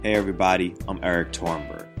Hey everybody, I'm Eric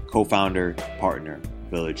Tornberg, co-founder, partner,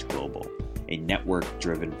 Village Global, a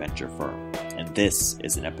network-driven venture firm. And this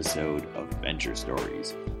is an episode of Venture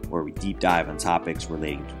Stories, where we deep dive on topics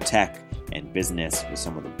relating to tech and business with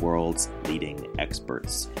some of the world's leading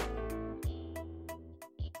experts.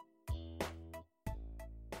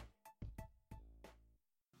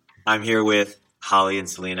 I'm here with Holly and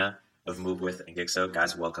Selena of Move With and Gixo.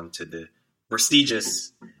 Guys, welcome to the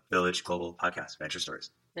prestigious Village Global podcast, Venture Stories.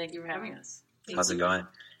 Thank you for having us. How's it going?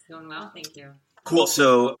 It's going well, thank you. Cool.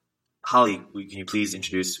 So, Holly, can you please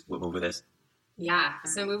introduce what Move With is? Yeah,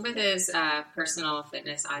 so Move With is a personal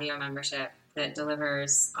fitness audio membership that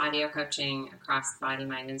delivers audio coaching across body,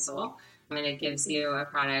 mind, and soul. And it gives you a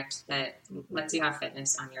product that lets you have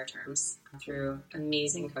fitness on your terms through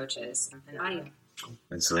amazing coaches and audio.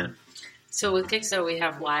 And Selena? So with Gixo, we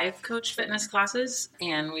have live coach fitness classes,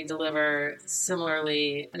 and we deliver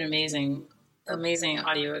similarly an amazing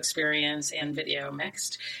audio experience and video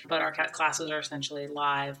mixed. But our classes are essentially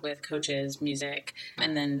live with coaches, music,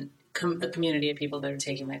 and then the community of people that are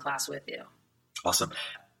taking the class with you. Awesome.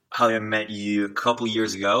 Holly, I met you a couple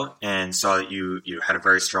years ago and saw that you had a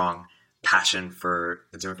very strong passion for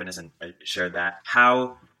consumer fitness, and I shared that.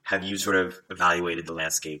 How have you sort of evaluated the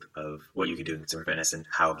landscape of what you can do in consumer fitness, and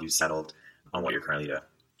how have you settled on what you're currently doing?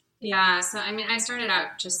 Yeah, so I started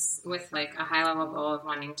out just with like a high level goal of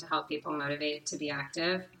wanting to help people motivate to be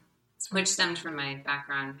active, which stemmed from my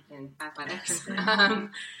background in athletics.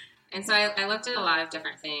 And so I looked at a lot of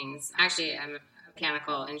different things. Actually, I'm a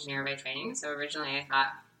mechanical engineer by training, so originally I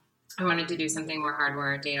thought I wanted to do something more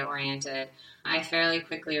hardware, data oriented. I fairly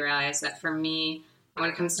quickly realized that for me, when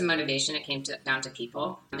it comes to motivation, it came down to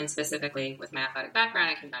people, and specifically with my athletic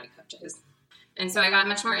background, it came down to coaches. And so I got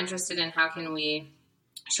much more interested in how can we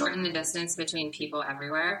shorten the distance between people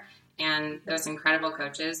everywhere, and those incredible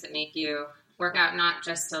coaches that make you work out not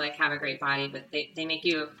just to like have a great body, but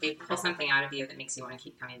they pull something out of you that makes you want to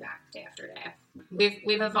keep coming back day after day.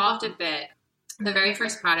 We've evolved a bit. The very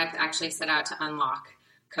first product actually set out to unlock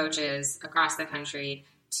coaches across the country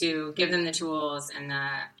to give them the tools and the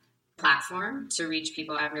platform to reach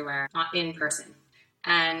people everywhere in person.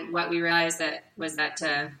 And what we realized was that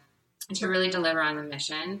to really deliver on the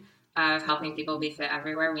mission of helping people be fit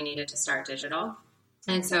everywhere, we needed to start digital.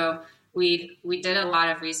 And so we did a lot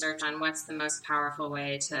of research on what's the most powerful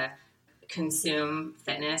way to consume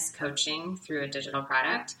fitness coaching through a digital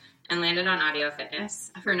product, and landed on audio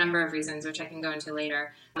fitness for a number of reasons, which I can go into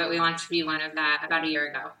later. But we launched V1 of that about a year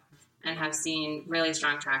ago and have seen really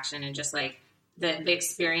strong traction. And just like the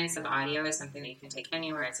experience of audio is something that you can take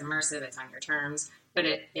anywhere. It's immersive, it's on your terms, but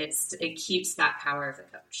it keeps that power of the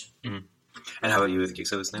coach. Mm-hmm. And how about you with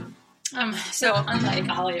Gixo, Selena? So unlike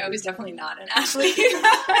Holly, I was definitely not an athlete.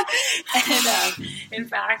 And in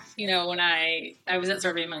fact, when I was at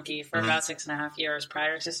SurveyMonkey for about 6.5 years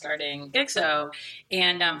prior to starting Gixo,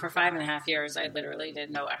 and for 5.5 years, I literally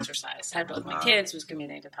did no exercise. I had both my kids, was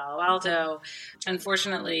commuting to Palo Alto.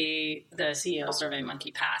 Unfortunately, the CEO of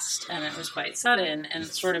SurveyMonkey passed, and it was quite sudden, and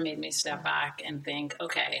it sort of made me step back and think,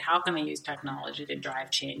 okay, how can I use technology to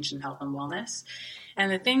drive change in health and wellness? And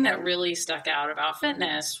the thing that really stuck out about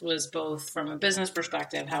fitness was both from a business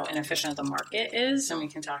perspective, how inefficient the market is, and we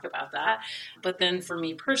can talk about that. But then for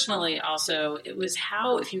me personally, also, it was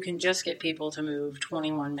how if you can just get people to move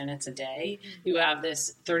 21 minutes a day, you have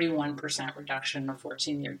this 31% reduction of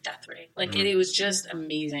 14-year death rate. Like it was just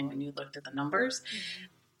amazing when you looked at the numbers.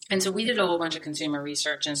 And so we did a whole bunch of consumer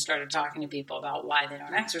research and started talking to people about why they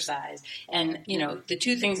don't exercise. And, the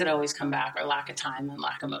two things that always come back are lack of time and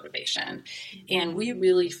lack of motivation. And we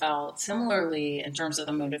really felt similarly in terms of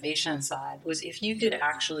the motivation side was if you could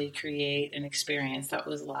actually create an experience that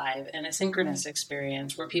was live and a synchronous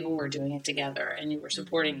experience where people were doing it together and you were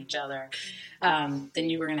supporting each other, then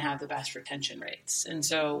you were going to have the best retention rates. And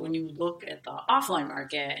so when you look at the offline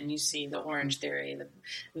market and you see the Orange Theory,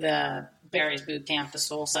 the Barry's Bootcamp, the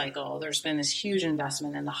Soul Cycle, there's been this huge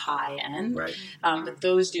investment in the high end, right. But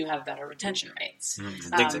those do have better retention rates.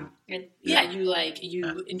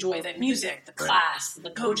 You enjoy the music, the class,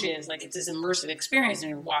 the coaches, like it's this immersive experience,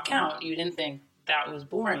 and you walk out, you didn't think that was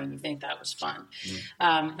boring, you think that was fun.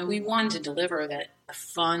 And we wanted to deliver that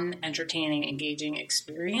fun, entertaining, engaging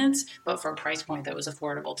experience, but for a price point that was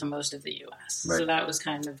affordable to most of the U.S. Right. So that was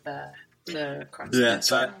kind of the crux. Yeah,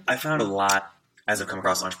 so I found a lot as I've come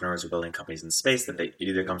across entrepreneurs who are building companies in the space that it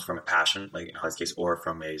either comes from a passion, like in Holly's case, or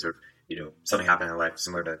from a sort of, something happened in their life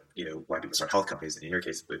similar to, why people start health companies. In your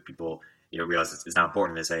case, but people, realize it's not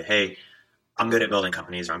important to say, hey, I'm good at building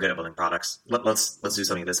companies or I'm good at building products. Let's do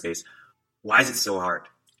something in this space. Why is it so hard?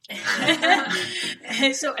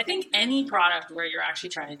 So I think any product where you're actually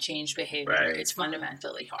trying to change behavior, Right. it's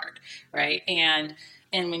fundamentally hard, right? And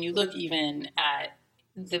when you look even at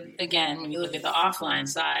when you look at the offline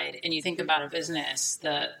side and you think about a business,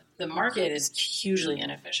 the market is hugely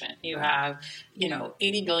inefficient. You have,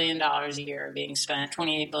 $80 billion a year being spent,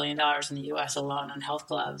 $28 billion in the U.S. alone on health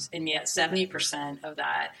clubs, and yet 70% of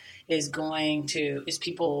that is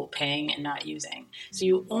people paying and not using. So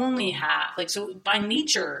you only have so by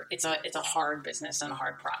nature, it's a hard business and a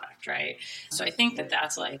hard product, right? So I think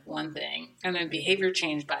that's one thing. And then behavior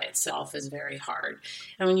change by itself is very hard.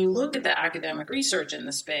 And when you look at the academic research in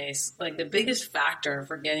the space, the biggest factor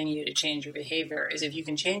for getting you to change your behavior is if you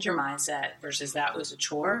can change your mindset versus that was a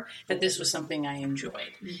chore, that this was something I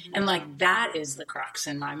enjoyed. Mm-hmm. And that is the crux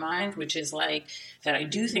in my mind, which is that I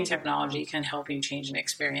do think technology can help you change an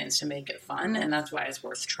experience to make it fun, and that's why it's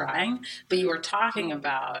worth trying. But you were talking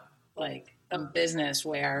about a business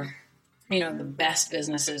where the best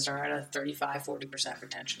businesses are at a 35-40%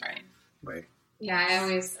 retention rate. Right. Yeah, I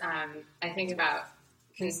always I think about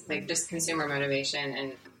just consumer motivation,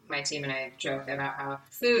 and my team and I joke about how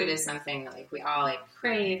food is something that we all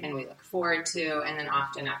crave and we look forward to, and then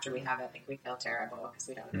often after we have it, we feel terrible because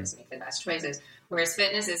we don't always make the best choices. Whereas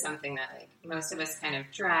fitness is something that most of us kind of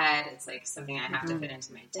dread. It's something I have to fit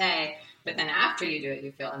into my day, but then after you do it,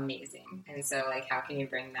 you feel amazing. And so how can you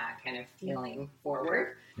bring that kind of feeling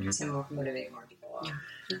forward to motivate more people?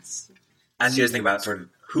 As you guys think about sort of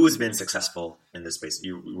who's been successful in this space,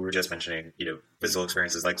 we were just mentioning, physical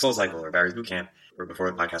experiences like SoulCycle or Barry's Bootcamp, or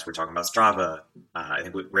before the podcast, we're talking about Strava. I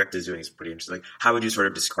think what Rick is doing is pretty interesting. How would you sort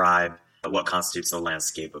of describe what constitutes the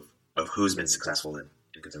landscape of who's been successful in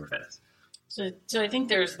consumer fitness? So I think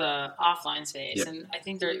there's the offline space, Yep. and I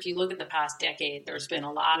think if you look at the past decade, there's been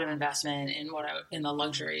a lot of investment in the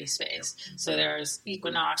luxury space. So there's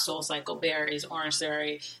Equinox, SoulCycle, Barry's, Orange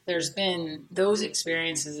Theory. There's been those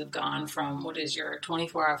experiences have gone from what is your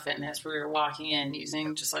 24-hour fitness where you're walking in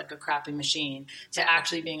using just a crappy machine to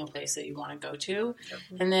actually being a place that you want to go to. Yep.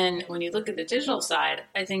 And then when you look at the digital side,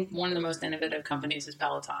 I think one of the most innovative companies is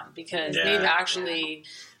Peloton because they've actually.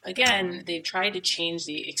 Again, they've tried to change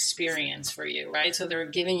the experience for you, right? So they're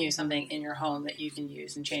giving you something in your home that you can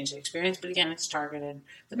use and change the experience. But again, it's targeted,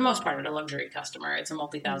 for the most part, at a luxury customer. It's a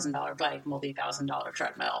multi-$1,000 bike, multi-$1,000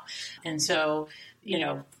 treadmill. And so,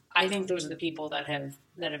 I think those are the people that have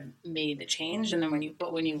made the change. And then when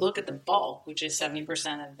you look at the bulk, which is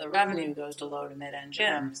 70% of the revenue goes to low to mid-end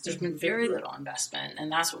gyms, there's been very little investment.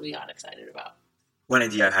 And that's what we got excited about. One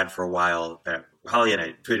idea I've had for a while that Holly and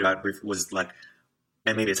I tweeted about was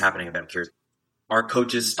and maybe it's happening, but I'm curious. Are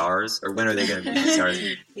coaches stars, or when are they going to be stars?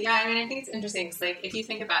 Yeah, I think it's interesting. Because, if you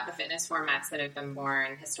think about the fitness formats that have been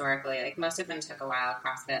born historically, most of them took a while.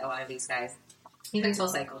 CrossFit, a lot of these guys, even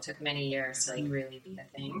SoulCycle took many years to really be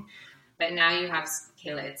a thing. But now you have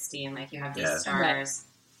Kayla Itzty, and you have these stars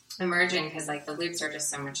emerging because the loops are just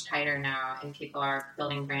so much tighter now, and people are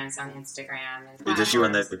building brands on Instagram. And does she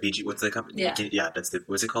run the BG? What's the company? Yeah, that's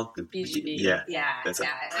what's it called? The BGB. Yeah, that's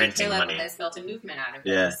printing Kayla money. Has built a movement out of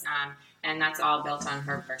this, and that's all built on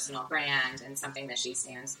her personal brand and something that she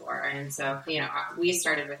stands for. And so, we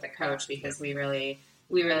started with a coach because we really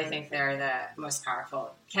think they're the most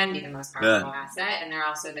powerful, can be the most powerful asset, and they're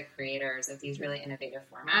also the creators of these really innovative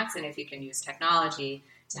formats. And if you can use technology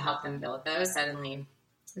to help them build those, suddenly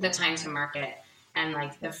the time to market and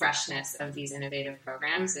the freshness of these innovative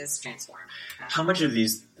programs is transformed. How much of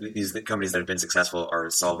these companies that have been successful are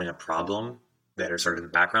solving a problem that are sort of in the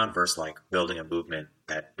background versus building a movement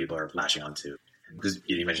that people are latching onto? Because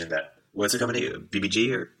you mentioned that, what's the company,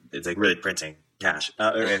 BBG, or it's really printing cash,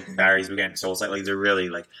 and Barry's, again, SoulCycle, they're really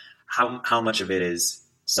how much of it is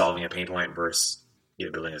solving a pain point versus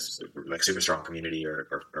building a super strong community or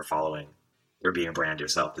following or being a brand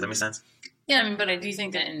yourself. Does that make sense? Yeah, but I do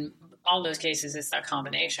think that in all those cases, it's that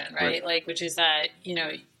combination, right? Which is that,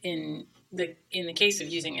 in the case of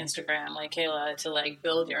using Instagram, Kayla, to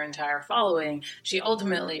build your entire following, she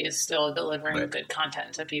ultimately is still delivering good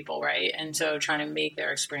content to people, right? And so trying to make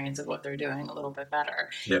their experience of what they're doing a little bit better.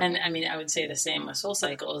 Yep. And I would say the same with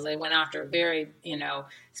SoulCycle, is they went after a very,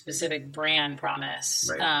 specific brand promise,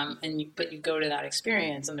 but you go to that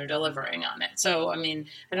experience and they're delivering on it. So, I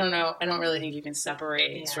don't know. I don't really think you can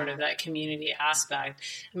separate sort of that community aspect.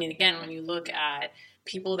 Again, when you look at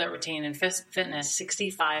people that retain in fitness,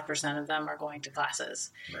 65% of them are going to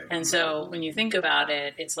classes. Right. And so when you think about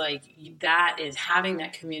it, it's that is having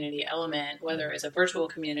that community element, whether it's a virtual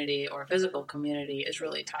community or a physical community, is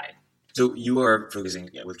really tied. So you are focusing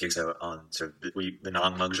with Gigso on sort of the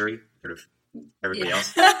non-luxury, sort of everybody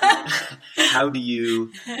else. How do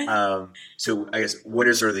you, so I guess, what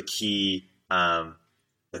are sort of the key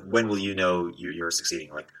Like, when will you know you're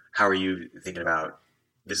succeeding? Like, how are you thinking about,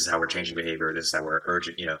 this is how we're changing behavior, this is how we're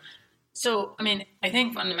urgent, So, I mean, I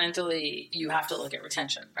think fundamentally you have to look at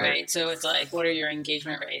retention, right? So it's like, what are your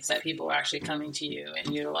engagement rates that people are actually coming to you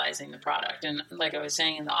and utilizing the product? And like I was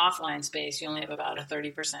saying, in the offline space, you only have about a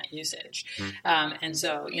 30% usage. And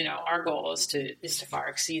so, our goal is to far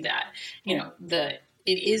exceed that.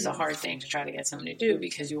 It is a hard thing to try to get somebody to do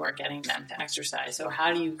because you are getting them to exercise. So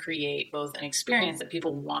how do you create both an experience that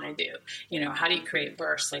people want to do? How do you create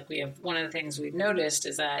bursts? Like, we have, one of the things we've noticed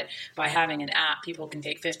is that by having an app, people can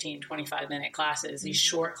take 15, 25-minute classes, these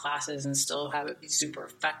short classes, and still have it be super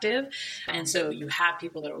effective. And so you have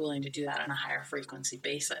people that are willing to do that on a higher frequency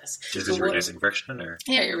basis. Just because you're reducing friction?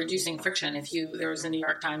 Yeah, you're reducing friction. There was a New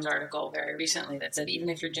York Times article very recently that said even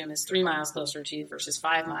if your gym is 3 miles closer to you versus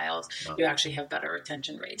 5 miles, you actually have better retention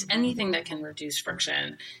rates. Anything that can reduce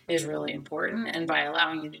friction is really important. And by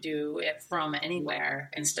allowing you to do it from anywhere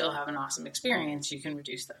and still have an awesome experience, you can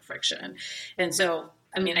reduce that friction. And so,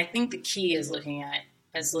 I mean, I think the key is looking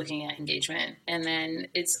at engagement. And then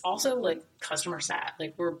it's also like customer sat.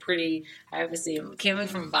 Like, we're pretty, I obviously came in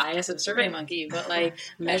from bias of SurveyMonkey, but like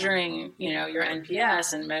measuring, your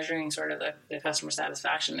NPS and measuring sort of the customer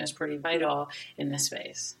satisfaction is pretty vital in this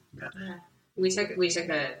space. Yeah. We took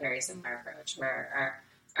a very similar approach where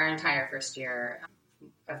our entire first year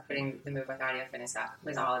of putting the Move with Audio Fitness up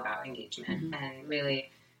was all about engagement and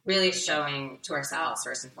really, really showing to ourselves,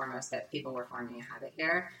 first and foremost, that people were forming a habit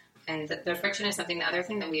here. And the friction is something. The other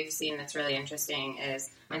thing that we've seen that's really interesting is,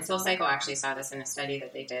 and SoulCycle actually saw this in a study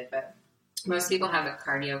that they did, but most people have a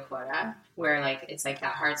cardio quota where, like, it's like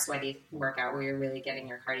that hard, sweaty workout where you're really getting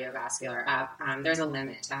your cardiovascular up. There's a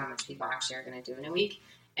limit to how much people actually are going to do in a week.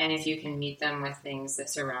 And if you can meet them with things that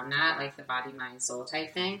surround that, like the body, mind, soul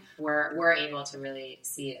type thing, we're able to really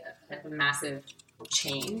see a massive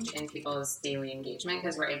change in people's daily engagement,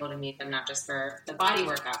 because we're able to meet them not just for the body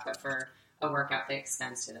workout, but for a workout that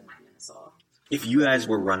extends to the mind and the soul. If you guys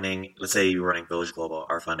were running, let's say you were running Village Global,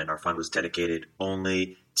 our fund, and our fund was dedicated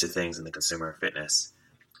only to things in the consumer fitness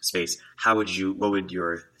space, what would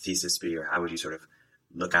your thesis be, or how would you sort of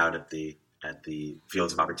look out at the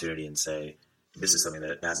fields of opportunity and say, this is something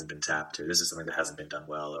that hasn't been tapped, or this is something that hasn't been done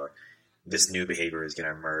well, or this new behavior is going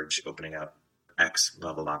to emerge, opening up X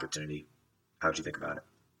level of opportunity? How would you think about it?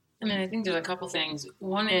 I mean, I think there's a couple things.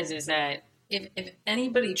 One is that if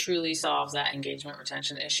anybody truly solves that engagement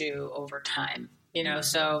retention issue over time,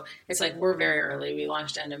 so it's like, we're very early. We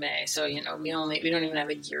launched end of May. So, we don't even have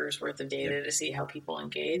a year's worth of data to see how people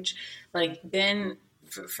engage. Like, then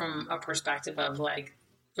from a perspective of like,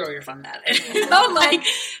 throw your fund at it,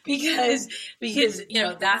 because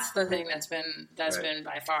that's the thing that's been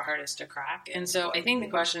by far hardest to crack. And so I think the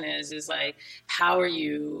question is like, how are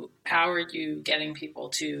you getting people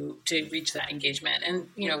to reach that engagement? And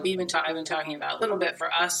I've been talking about a little bit. For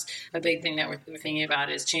us, a big thing that we're thinking about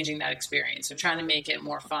is changing that experience. So trying to make it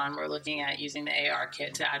more fun. We're looking at using the AR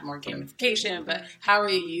kit to add more gamification, but how are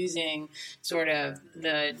you using sort of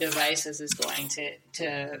the devices is going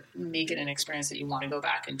to make it an experience that you want to go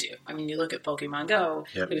back and do. I mean, you look at Pokemon Go,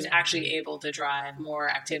 it was actually able to drive more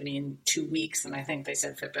activity in 2 weeks than I think they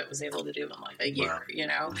said Fitbit was able to do in like a year,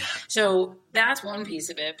 So that's one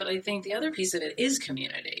piece of it. But I think the other piece of it is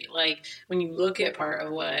community. Like, when you look at part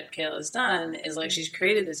of what Kayla's done is like, she's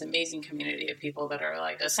created this amazing community of people that are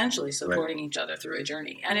like essentially supporting each other through a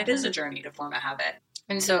journey. And it is a journey to form a habit.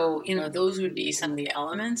 And so, those would be some of the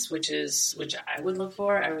elements, which I would look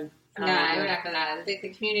for. I would echo that. The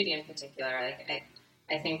community in particular, like,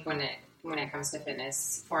 I think when it comes to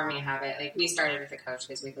fitness, forming a habit, like, we started with a coach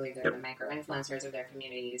because we believe they're the micro-influencers of their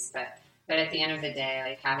communities, but at the end of the day,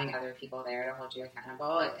 like, having other people there to hold you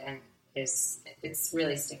accountable, and it's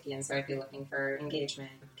really sticky. And so I'd be looking for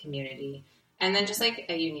engagement, community, and then just like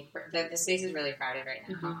a unique, the space is really crowded right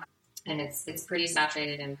now. And it's pretty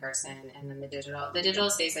saturated in person, and then the digital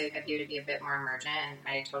space I view to be a bit more emergent, and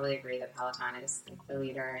I totally agree that Peloton is the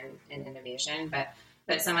leader in innovation, but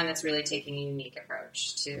someone that's really taking a unique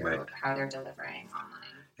approach to how they're delivering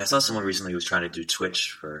online. I saw someone recently who was trying to do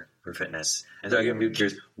Twitch for fitness, and so I'm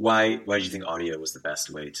curious, why did you think audio was the best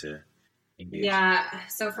way to engage? Yeah,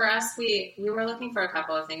 so for us, we were looking for a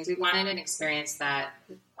couple of things. We wanted an experience that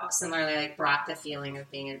similarly like brought the feeling of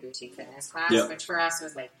being in a boutique fitness class, which for us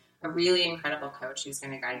was like a really incredible coach who's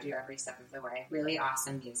going to guide you every step of the way. Really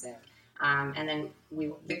awesome music. And then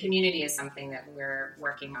the community is something that we're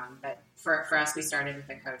working on. But for us, we started with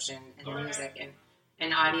a coach and music.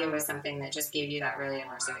 And audio was something that just gave you that really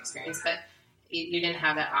immersive experience. But you didn't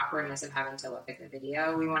have that awkwardness of having to look at the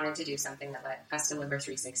video. We wanted to do something that let us deliver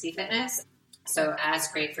 360 fitness. So as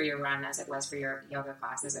great for your run as it was for your yoga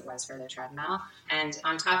class as it was for the treadmill. And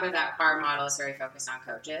on top of that, our model is very focused on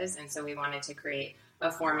coaches. And so we wanted to create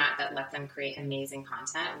a format that let them create amazing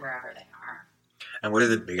content wherever they are. And what are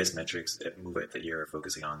the biggest metrics at MoveIt that you're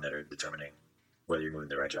focusing on that are determining whether you're moving in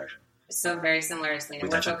the right direction? So very similar to Selena,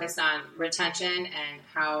 Retention. we're focused on retention and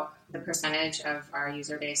how the percentage of our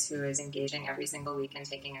user base who is engaging every single week and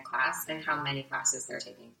taking a class and how many classes they're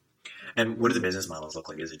taking. And what do the business models look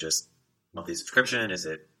like? Is it just monthly subscription? Is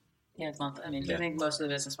it? Yeah, it's monthly. I mean, Yeah. I think most of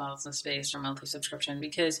the business models in the space are monthly subscription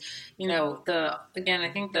because, I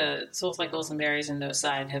think the Soul Cycles and Berries and those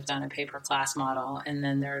side have done a pay-per-class model, and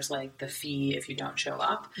then there's like the fee if you don't show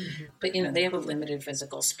up. Mm-hmm. But, they have a limited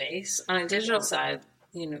physical space. On a digital side,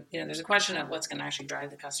 there's a question of what's going to actually drive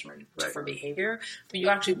the customer for behavior, but you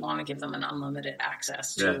actually want to give them an unlimited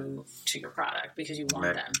access to your product because you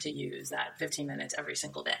want them to use that 15 minutes every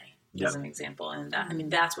single day as an example. And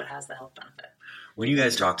that's what has the health benefit. When you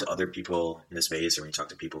guys talk to other people in the space, or when you talk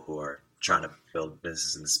to people who are trying to build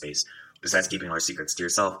businesses in the space, besides keeping our secrets to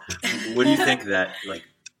yourself, what do you think that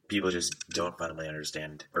people just don't fundamentally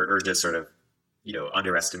understand, or just sort of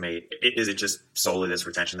underestimate? Is it just solely this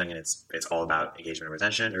retention thing, and it's all about engagement and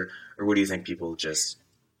retention, or what do you think people just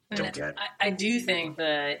don't get? I do think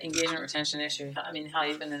the engagement retention issue. Hal,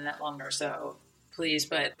 you've been in that longer, so please.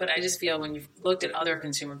 But I just feel when you've looked at other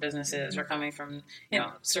consumer businesses or coming from,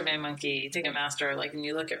 SurveyMonkey, Ticketmaster, when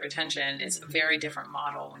you look at retention, it's a very different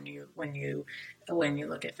model when you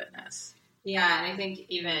look at fitness. Yeah, and I think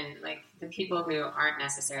even the people who aren't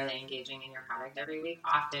necessarily engaging in your product every week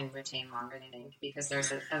often retain longer than you think because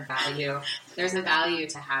there's a value. There's a value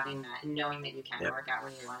to having that and knowing that you can work out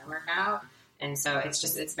when you want to work out. And so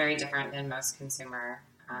it's very different than most consumer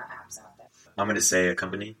apps out there. I'm going to say a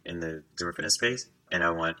company in the consumer fitness space, and I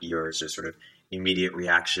want yours just sort of immediate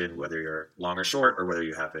reaction, whether you're long or short, or whether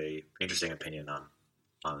you have a interesting opinion on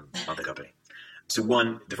the company. So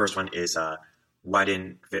the first one is why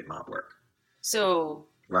didn't FitMob work? So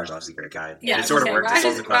Raj is obviously a great guy. Yeah, it sort of worked. Raj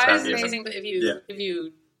is amazing, but if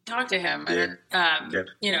you talk to him,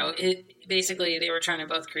 basically they were trying to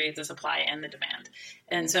both create the supply and the demand.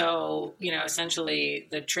 And so, essentially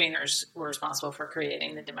the trainers were responsible for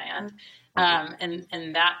creating the demand.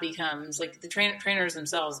 And that becomes the trainers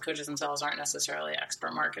themselves, coaches themselves aren't necessarily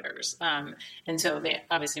expert marketers. And so they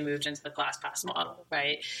obviously moved into the ClassPass model,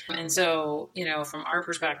 right? And so, from our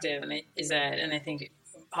perspective, and I think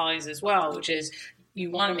Holly's as well, which is you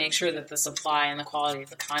want to make sure that the supply and the quality of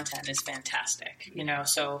the content is fantastic.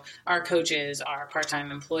 So our coaches are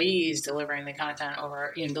part-time employees delivering the content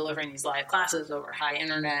over, delivering these live classes over high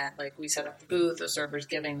internet. We set up the booth, the server's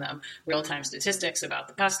giving them real-time statistics about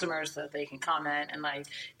the customers so that they can comment and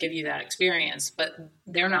give you that experience. But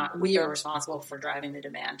we are responsible for driving the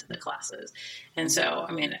demand to the classes. And so,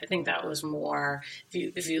 I think that was more,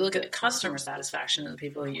 if you look at the customer satisfaction of the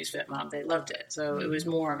people who use FitMob, they loved it. So it was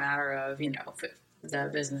more a matter of,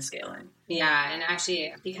 the business scaling. Yeah, and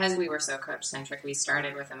actually, because we were so coach-centric, we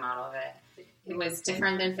started with a model that it was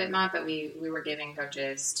different than FitMob, but we were giving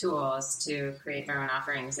coaches tools to create their own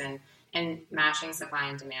offerings, and matching supply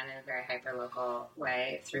and demand in a very hyper-local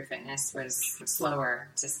way through fitness was slower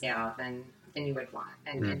to scale than you would want,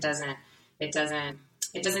 and it doesn't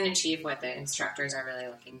achieve what the instructors are really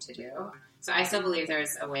looking to do. So I still believe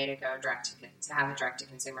there's a way to go to have a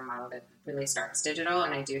direct-to-consumer model that really starts digital,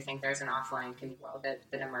 and I do think there's an offline world that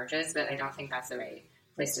emerges, but I don't think that's the right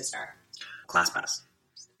place to start. ClassPass.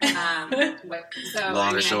 So,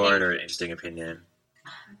 long or short, or interesting opinion?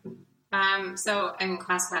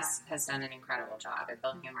 ClassPass has done an incredible job at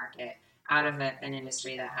building a market out of an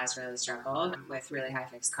industry that has really struggled with really high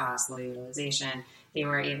fixed costs, low utilization. They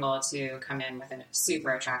were able to come in with a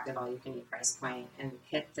super attractive all-you-can-eat price point and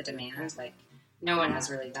hit the demand like no one has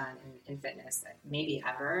really done in fitness, maybe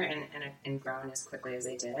ever, and grown as quickly as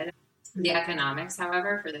they did. The economics,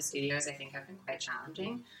 however, for the studios, I think have been quite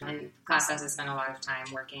challenging. And ClassPass has spent a lot of time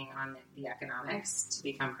working on the economics to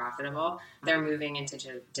become profitable. They're moving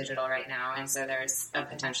into digital right now, and so there's a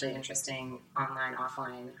potentially interesting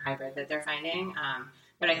online-offline hybrid that they're finding.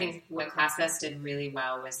 But I think what ClassPass did really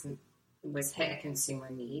well was hit a consumer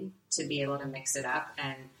need to be able to mix it up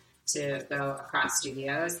and to go across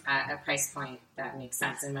studios at a price point that makes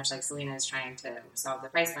sense. And much like Selena is trying to solve the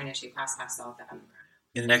price point issue, ClassPass solved that.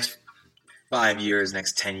 In the next 5 years,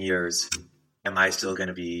 next 10 years, am I still going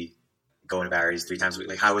to be going to Barry's 3 times a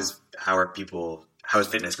week? How is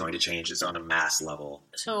fitness going to change just on a mass level?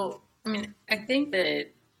 So, I think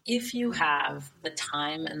that if you have the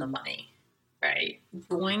time and the money, right,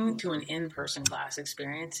 going to an in-person class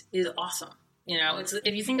experience is awesome. You know, it's,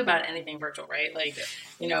 if you think about anything virtual, right? Like,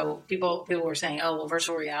 you know, people were saying, oh, well,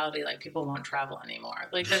 virtual reality, like people won't travel anymore.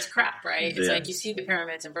 Like that's crap, right? It's like you see the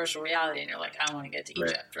pyramids in virtual reality and you're like, I want to get to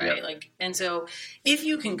Egypt, right? Yep. Like, and so if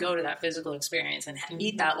you can go to that physical experience and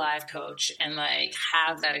meet that live coach and like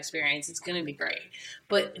have that experience, it's going to be great.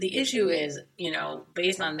 But the issue is, you know,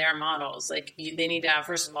 based on their models, like they need to have,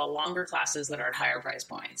 first of all, longer classes that are at higher price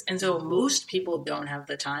points. And so most people don't have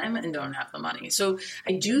the time and don't have the money. So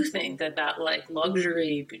I do think that like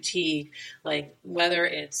luxury boutique, like whether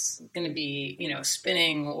it's going to be, you know,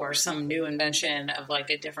 spinning or some new invention of like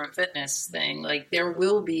a different fitness thing, like there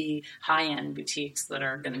will be high-end boutiques that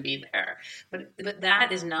are going to be there. But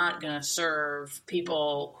that is not going to serve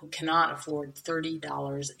people who cannot afford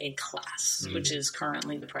 $30 a class, which is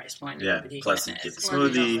currently the price point of boutique plus fitness. You get the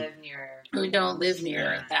smoothie. We don't live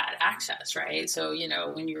near that access, right? So, you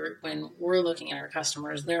know, when we're looking at our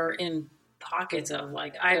customers, they're in pockets of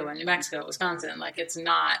like Iowa, New Mexico, Wisconsin. Like it's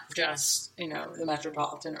not just, you know, the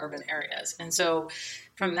metropolitan urban areas. And so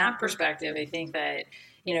from that perspective, I think that,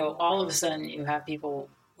 you know, all of a sudden you have people,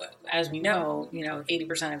 as we know, you know,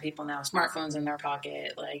 80% of people now have smartphones in their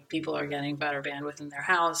pocket. Like people are getting better bandwidth in their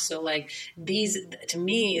house. So like these, to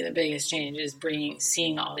me, the biggest change is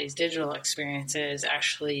seeing all these digital experiences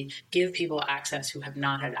actually give people access who have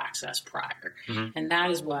not had access prior. Mm-hmm. And that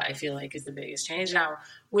is what I feel like is the biggest change. Now,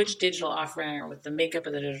 which digital offering or with the makeup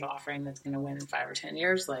of the digital offering that's going to win in 5 or 10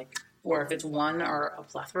 years, like, or if it's one or a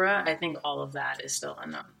plethora, I think all of that is still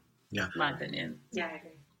unknown. Yeah. In my opinion. Yeah, I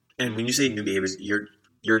agree. And when you say new behaviors, your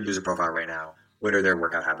user profile right now, what are their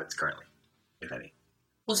workout habits currently, if any?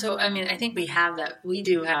 Well, so, I mean, I think we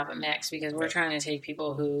do have a mix because we're trying to take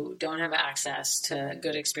people who don't have access to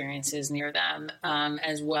good experiences near them,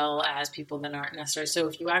 as well as people that aren't necessary. So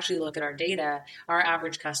if you actually look at our data, our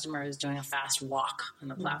average customer is doing a fast walk on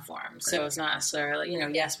the platform. Right. So it's not necessarily, you know,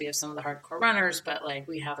 yes, we have some of the hardcore runners, but like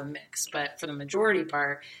we have a mix. But for the majority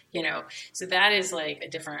part, you know, so that is like a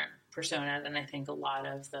different persona than I think a lot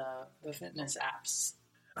of the fitness apps.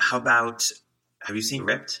 How about, have you seen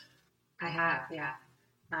Ripped? I have, yeah.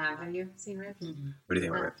 Have you seen Ripped? Mm-hmm. What do you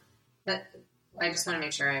think about Ripped? I just want to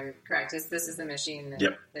make sure I'm correct. This is the machine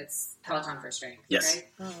that's Peloton for strength, right?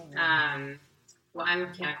 Oh. Well, I'm a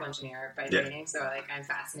mechanical engineer by training, so like I'm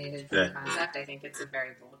fascinated by the concept. I think it's a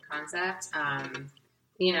very bold concept.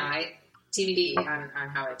 You know, TBD on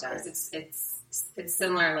how it does. It's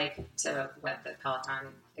similar like to what the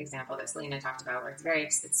Peloton example that Selena talked about, where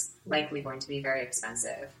it's likely going to be very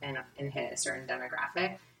expensive and hit a certain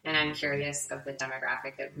demographic. And I'm curious of the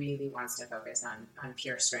demographic that really wants to focus on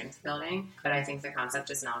pure strength building. But I think the concept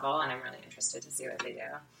is novel, and I'm really interested to see what they do.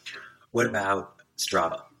 What about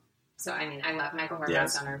Strava? So, I mean, I love Michael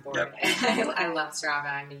Horvath's on our board. Yep. I love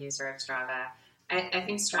Strava. I'm a user of Strava. I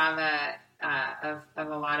think Strava, of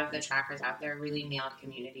a lot of the trackers out there, really nailed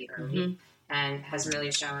community early. Mm-hmm. And has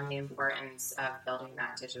really shown the importance of building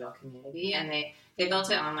that digital community. And they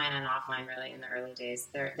built it online and offline really in the early days.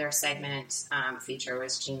 Their segment feature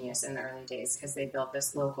was genius in the early days because they built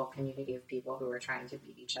this local community of people who were trying to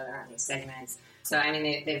beat each other on these segments. So, I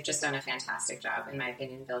mean, they've just done a fantastic job, in my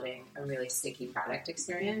opinion, building a really sticky product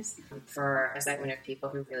experience for a segment of people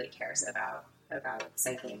who really cares about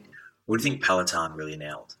cycling. What do you think Peloton really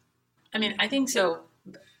nailed? I mean, I think so.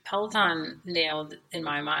 Peloton nailed, in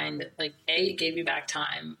my mind, like, it gave you back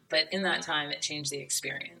time, but in that time, it changed the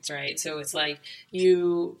experience, right? So it's like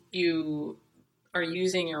you are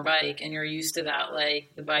using your bike and you're used to that, like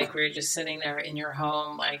the bike where you're just sitting there in your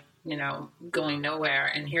home, like, you know, going nowhere.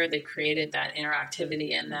 And here they created that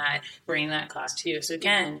interactivity and that bringing that class to you. So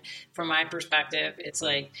again, from my perspective, it's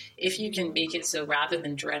like, if you can make it so rather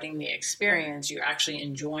than dreading the experience, you're actually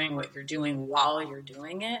enjoying what you're doing while you're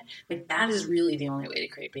doing it. Like that is really the only way to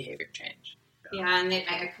create behavior change. Yeah, and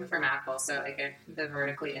I come from Apple, so like the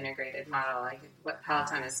vertically integrated model, like what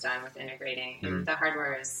Peloton has done with integrating, and the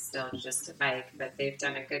hardware is still just a bike, but they've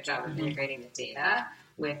done a good job of integrating the data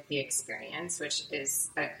with the experience, which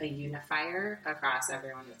is a unifier across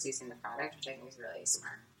everyone that's using the product, which I think is really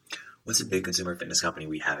smart. What's a big consumer fitness company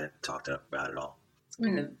we haven't talked about at all? I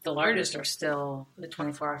mean, the largest are still the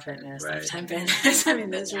 24-Hour Fitness, Lifetime Fitness. I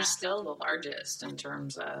mean, those are still the largest in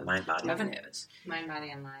terms of revenues.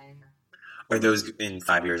 Mindbody and Line. Are those, in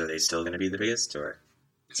 5 years, are they still going to be the biggest, or?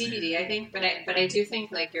 TBD, I think, but I do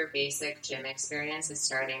think like your basic gym experience is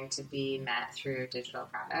starting to be met through digital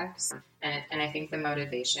products, and I think the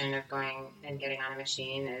motivation of going and getting on a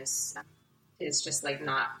machine is just like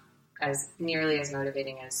not as nearly as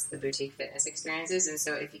motivating as the boutique fitness experiences. And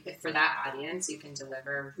so if for that audience you can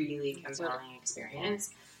deliver a really compelling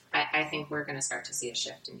experience, I think we're going to start to see a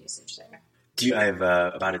shift in usage there. I have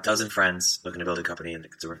about a dozen friends looking to build a company in the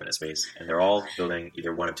consumer fitness space, and they're all building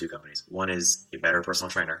either one of two companies. One is a better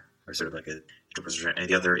personal trainer, or sort of like a personal trainer, and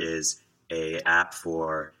the other is a app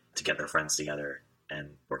to get their friends together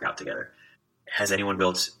and work out together. Has anyone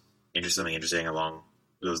built something interesting along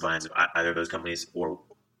those lines of either of those companies,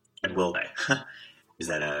 and will they? Is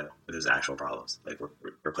that there's actual problems like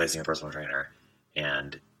replacing a personal trainer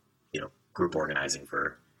and group organizing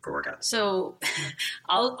for workouts? So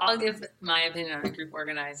I'll give my opinion on the group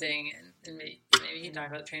organizing, and maybe you can talk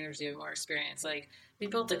about trainers who have more experience. Like, we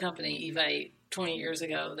built a company, Evite, 20 years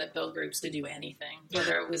ago that built groups to do anything,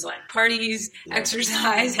 whether it was like parties,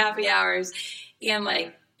 exercise, happy hours, and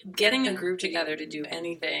like getting a group together to do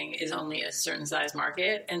anything is only a certain size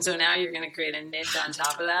market. And so now you're going to create a niche on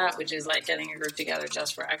top of that, which is like getting a group together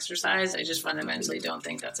just for exercise. I just fundamentally don't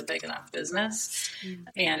think that's a big enough business.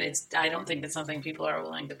 And I don't think it's something people are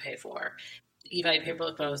willing to pay for. Evite,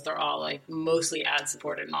 Paperless Post, they're all like mostly ad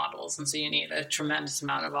supported models. And so you need a tremendous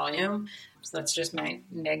amount of volume. So that's just my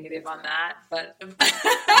negative on that. But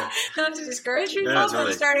not to discourage people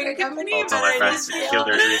from starting a company. All my friends kill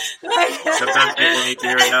their dreams. Sometimes people need to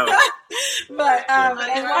hear it out. But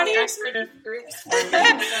and why do you expert in groups?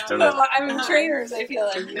 I mean, trainers, I feel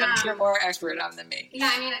like you're more expert on than me. Yeah,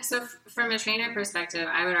 I mean, so from a trainer perspective,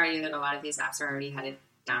 I would argue that a lot of these apps are already headed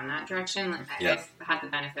down that direction. Like, I've had the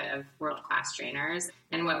benefit of world-class trainers,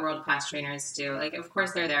 and what world-class trainers do, like, of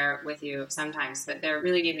course they're there with you sometimes, but they're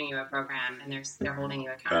really giving you a program, and they're holding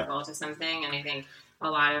you accountable to something. And I think a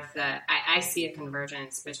lot of I see a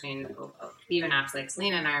convergence between even apps like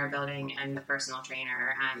Selena and I are building and the personal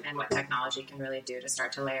trainer, and what technology can really do to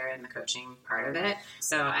start to layer in the coaching part of it.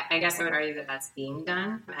 So I guess I would argue that that's being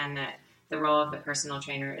done, and that the role of the personal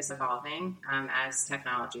trainer is evolving as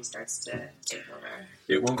technology starts to take over.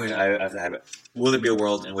 Yeah, one question I have to have: will there be a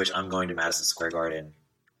world in which I'm going to Madison Square Garden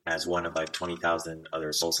as one of like 20,000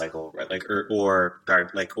 other SoulCycle, right?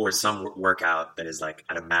 Like, or some workout that is like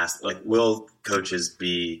at a mass? Like, will coaches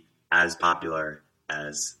be as popular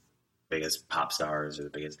as biggest pop stars or the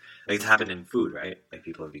biggest? Like, it's happened in food, right? Like,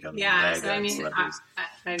 people have become mega celebrities.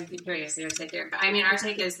 I'd be curious your take here. But I mean, our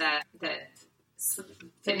take is that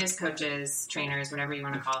fitness coaches, trainers, whatever you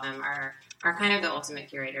want to call them, are kind of the ultimate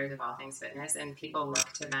curators of all things fitness, and people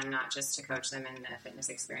look to them not just to coach them in the fitness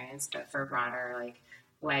experience, but for broader like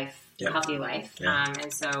life, healthy life.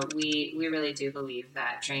 And so we really do believe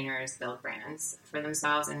that trainers build brands for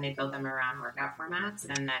themselves, and they build them around workout formats,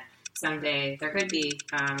 and that someday there could be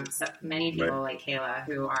many people like Kayla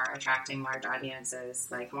who are attracting large audiences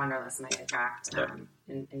like Wanderlust might attract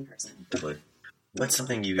in person. Definitely. What's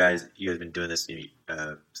something you guys have been doing this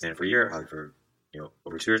stand for a year, probably for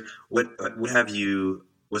over 2 years?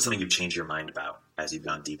 What's something you've changed your mind about as you've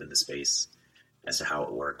gone deep in the space as to how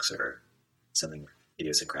it works, or something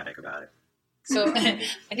idiosyncratic about it? So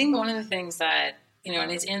I think one of the things that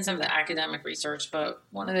and it's in some of the academic research, but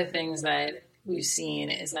one of the things that we've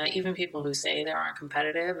seen is that even people who say they aren't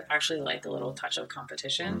competitive actually like a little touch of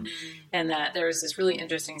competition. And that there was this really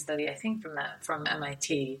interesting study, I think from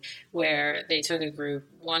MIT, where they took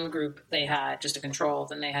one group they had just a control,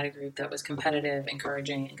 then they had a group that was competitive,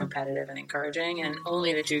 encouraging, and competitive and encouraging, and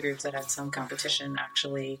only the two groups that had some competition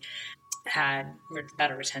actually had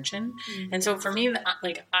better retention. And so for me,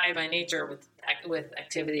 like, I by nature with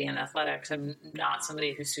activity and athletics, I'm not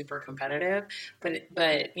somebody who's super competitive, but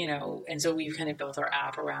and so we've kind of built our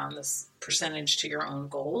app around this percentage to your own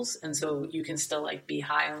goals, and so you can still like be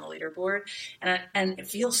high on the leaderboard, and it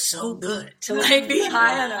feels so good to like be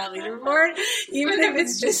high on that leaderboard, even if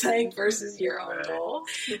it's just like versus your own goal.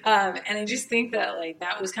 And I just think that like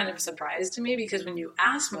that was kind of a surprise to me, because when you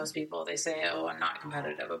ask most people, they say, "Oh, I'm not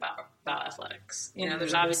competitive about athletics."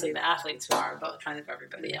 There's obviously the athletes who are, but kind of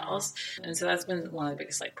everybody else, and so that's been one of the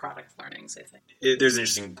biggest like product learnings, I think. There's an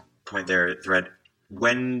interesting point there, Thread.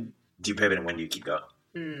 When do you pivot and when do you keep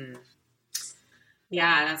going?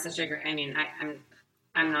 Yeah, that's such a great. I mean,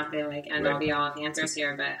 I'm not the like end all be all of the answers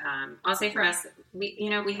here, but I'll say for us,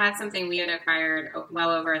 we had something. We had acquired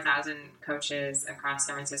well over 1,000 coaches across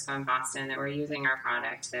San Francisco and Boston that were using our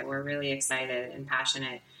product, that were really excited and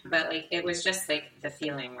passionate. But like, it was just like the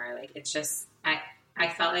feeling where like it's just I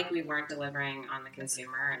felt like we weren't delivering on the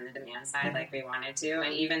consumer and the demand side like we wanted to,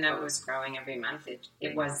 and even though it was growing every month,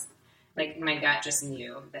 it was like my gut just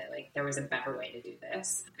knew that like there was a better way to do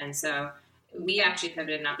this, and so we actually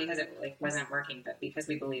pivoted, not because it like wasn't working, but because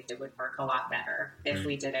we believed it would work a lot better if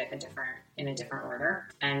we did it in a different order.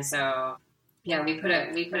 And so, yeah, we put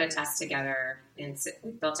a test together we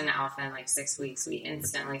built an alpha in like 6 weeks. We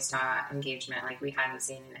instantly saw engagement like we hadn't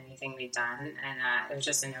seen in anything we'd done, and it was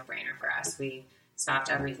just a no-brainer for us. We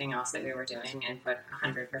stopped everything else that we were doing and put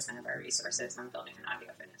 100% of our resources on building an audio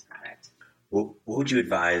fitness product. What would you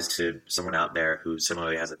advise to someone out there who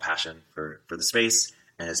similarly has a passion for the space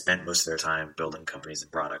and has spent most of their time building companies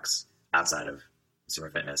and products outside of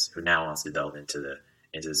consumer fitness, who now wants to delve into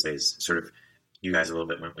the space? Sort of, you guys a little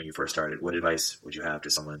bit when you first started, what advice would you have to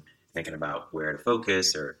someone thinking about where to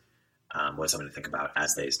focus, or what something to think about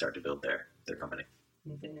as they start to build their company?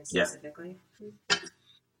 In fitness specifically?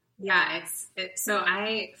 Yeah,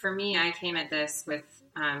 for me, I came at this with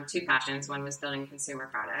two passions. One was building consumer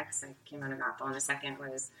products. I came out of Apple, and the second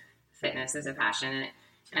was fitness as a passion.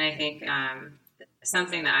 And I think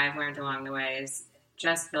something that I've learned along the way is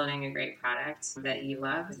just building a great product that you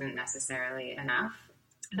love isn't necessarily enough.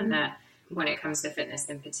 Mm-hmm. And that when it comes to fitness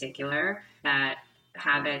in particular, that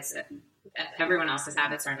everyone else's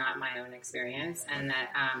habits are not my own experience, and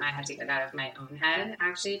that I had to get out of my own head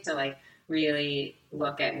actually to really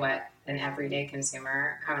look at how an everyday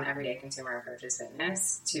consumer approaches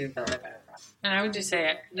fitness to build a better product. And I would just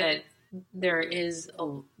say that there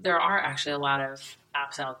are actually a lot of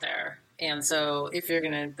apps out there, and so if you're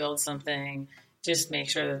going to build something, just make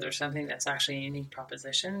sure that there's something that's actually a unique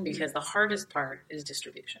proposition, because the hardest part is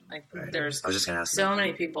distribution. There's so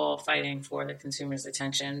many people fighting for the consumer's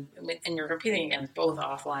attention, and you're competing against both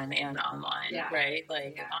offline and online, right?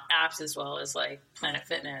 Apps as well as Planet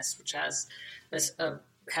Fitness, which has a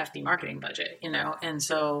hefty marketing budget, and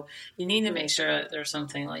so you need to make sure that there's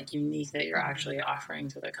something unique that you're actually offering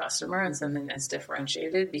to the customer and something that's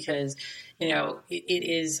differentiated, because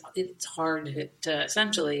it's hard to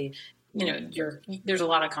essentially, there's a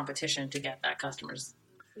lot of competition to get that customer's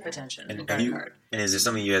attention. And is there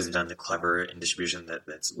something you guys have done to clever in distribution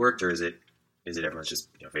that's worked, or is it everyone's just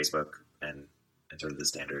Facebook and sort of the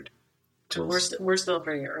standard tools? We're still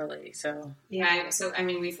pretty early, so yeah. So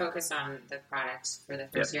we focused on the product for the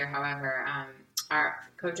first year. However, our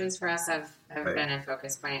coaches for us have been a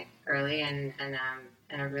focus point early and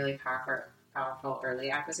a really powerful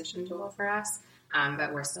early acquisition tool for us.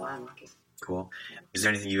 But we're still unlocking. Cool. Is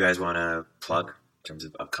there anything you guys want to plug in terms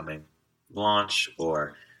of upcoming launch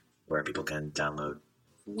or where people can download?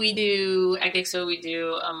 We do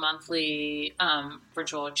a monthly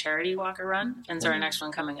virtual charity walk or run. And so our next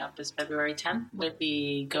one coming up is February 10th with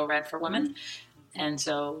the Go Red for Women. And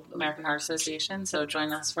so American Heart Association. So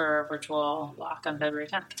join us for a virtual walk on February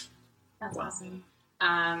 10th. That's awesome.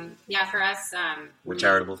 For us. What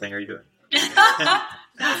charitable thing are you doing?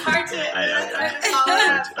 That's hard to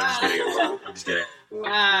I'm just kidding.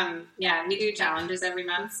 We do challenges every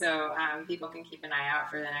month, so people can keep an eye out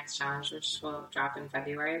for the next challenge, which will drop in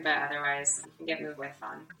February. But otherwise, you can get Move With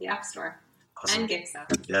on the App Store. Awesome. And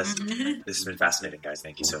GIGSO. Yes. This has been fascinating, guys.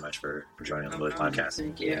 Thank you so much for joining on the Bullet Podcast.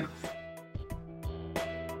 Thank you.